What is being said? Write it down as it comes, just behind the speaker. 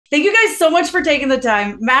Thank you guys so much for taking the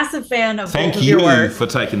time. Massive fan of both Thank of your you work. for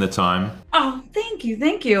taking the time. Oh, thank you.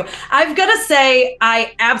 Thank you. I've got to say,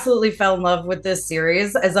 I absolutely fell in love with this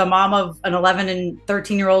series as a mom of an 11 and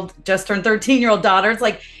 13-year-old, just turned 13-year-old daughters.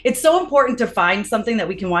 Like, it's so important to find something that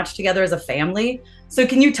we can watch together as a family. So,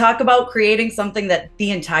 can you talk about creating something that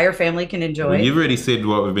the entire family can enjoy? Well, you've already said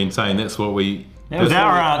what we've been saying. That's what we. That was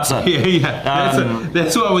our answer. Yeah, yeah.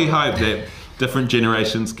 That's what we hope, that different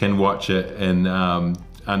generations can watch it and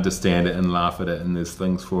understand it and laugh at it. And there's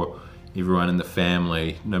things for everyone in the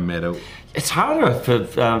family, no matter. It's harder for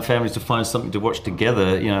families to find something to watch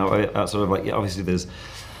together. You know, outside of like, obviously there's,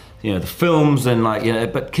 you know, the films and like, you know,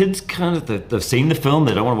 but kids kind of they've seen the film,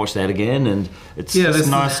 they don't want to watch that again, and it's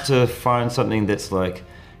nice to find something that's like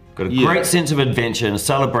got a great sense of adventure and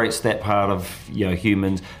celebrates that part of, you know,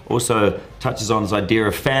 humans. Also touches on this idea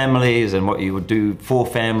of families and what you would do for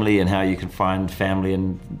family and how you can find family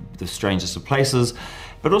in the strangest of places.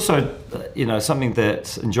 But also, you know, something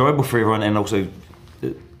that's enjoyable for everyone, and also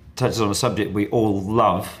it touches on a subject we all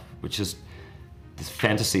love, which is this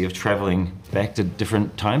fantasy of traveling back to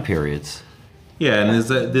different time periods. Yeah, and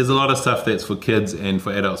there's a lot of stuff that's for kids and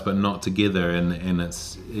for adults, but not together. And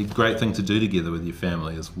it's a great thing to do together with your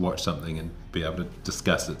family, is watch something and be able to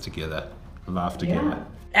discuss it together, laugh together. Yeah.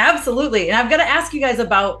 Absolutely. And I've got to ask you guys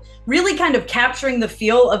about really kind of capturing the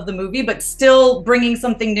feel of the movie, but still bringing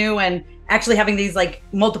something new and actually having these like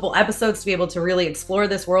multiple episodes to be able to really explore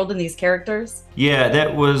this world and these characters. Yeah,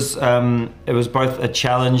 that was, it was both a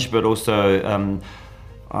challenge, but also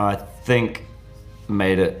I think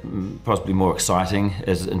made it possibly more exciting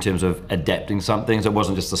as in terms of adapting something. So it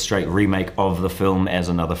wasn't just a straight remake of the film as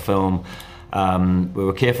another film. We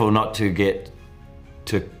were careful not to get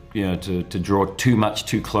to draw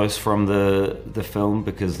too close from the film,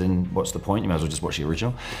 because then what's the point? You might as well just watch the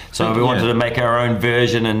original. So we wanted to make our own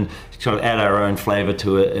version and sort of add our own flavor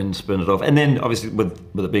to it and spin it off. And then obviously with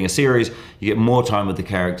it being a series, you get more time with the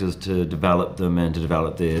characters to develop them and to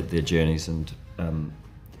develop their journeys. And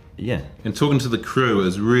yeah. And talking to the crew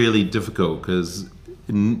is really difficult, because,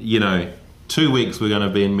 you know, 2 weeks we're going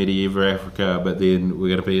to be in medieval Africa, but then we're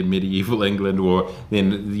going to be in medieval England, or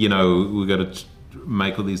then, you know, we've got to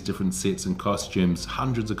make all these different sets and costumes,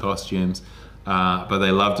 hundreds of costumes, but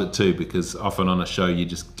they loved it too, because often on a show you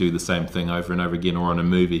just do the same thing over and over again, or on a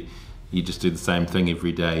movie you just do the same thing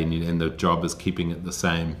every day, and the job is keeping it the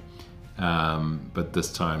same. But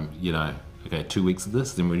this time, you know, okay, 2 weeks of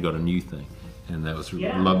this, then we got a new thing, and that was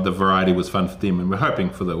the variety was fun for them, and we're hoping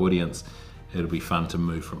for the audience it'll be fun to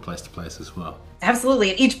move from place to place as well. Absolutely,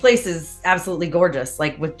 and each place is absolutely gorgeous.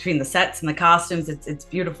 Like between the sets and the costumes, it's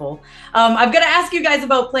beautiful. I've got to ask you guys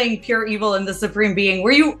about playing pure evil and the Supreme Being.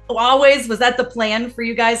 Was that the plan for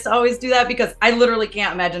you guys to always do that? Because I literally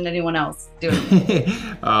can't imagine anyone else doing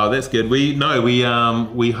it. Oh, that's good.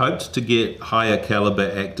 We hoped to get higher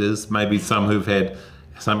caliber actors, maybe some who've had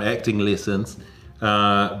some acting lessons,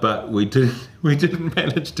 but we didn't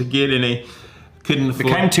manage to get any. Couldn't afford.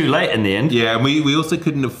 It came too late in the end. Yeah, and we also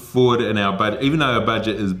couldn't afford in our budget, even though our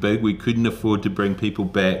budget is big, we couldn't afford to bring people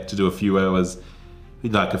back to do a few hours,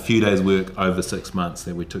 like a few days work over 6 months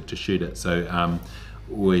that we took to shoot it. So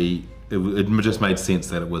it just made sense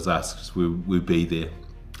that it was us, because we'd be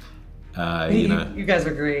there. You know. You guys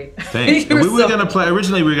are great. Thanks. We were going to play,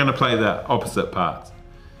 originally we were going to play the opposite parts.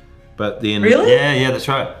 But then... Really? Yeah, that's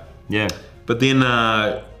right. Yeah. But then...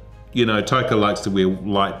 you know, Taika likes to wear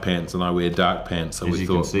light pants and I wear dark pants, so we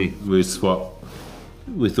thought we'd swap.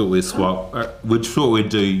 We thought we'd swap. We thought we'd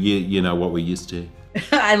do, you know, what we used to.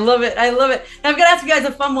 I love it. I love it. Now I've got to ask you guys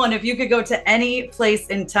a fun one. If you could go to any place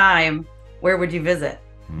in time, where would you visit?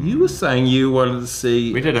 You were saying you wanted to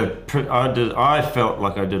see. I felt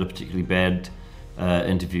like I did a particularly bad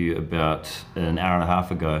interview about an hour and a half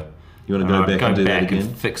ago. You want to go back and do that again?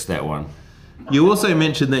 And fix that one. You also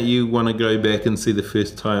mentioned that you want to go back and see the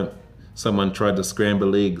first time someone tried to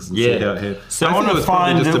scramble eggs and see how it happened. So I want to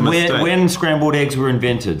find when scrambled eggs were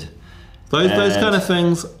invented. Those kind of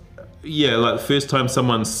things, yeah, like the first time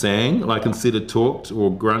someone sang, like instead of talked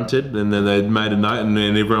or grunted, and then they made a note, and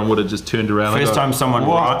then everyone would have just turned around. First time someone,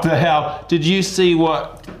 what the hell? Did you see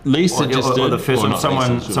what Lisa just did? Or the first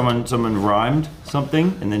time someone rhymed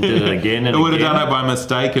something and then did it again and It would have done it by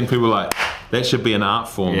mistake, and people were like, that should be an art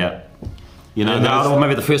form. Yeah. You know, or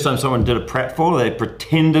maybe the first time someone did a pratfall, they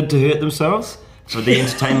pretended to hurt themselves for the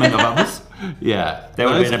entertainment of others. Yeah. That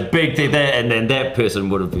would have been a big thing there, and then that person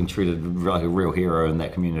would have been treated like a real hero in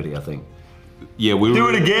that community, I think. Yeah, we Do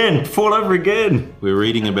it again. Fall over again. We're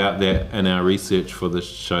reading about that in our research for this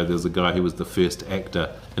show. There's a guy who was the first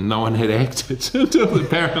actor, and no one had acted until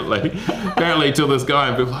apparently till this guy,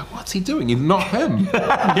 and people were like, what's he doing? He's not him. You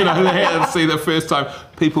know, they had to see the first time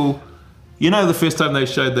people. You know, the first time they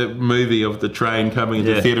showed the movie of the train coming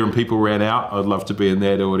into the theatre and people ran out. I'd love to be in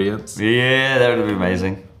that audience. Yeah, that would be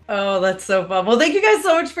amazing. Oh, that's so fun. Well, thank you guys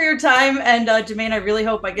so much for your time. And Jemaine, I really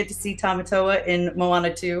hope I get to see Tamatoa in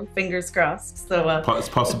Moana 2. Fingers crossed. So It's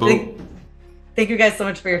possible. Thank you guys so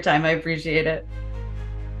much for your time. I appreciate it.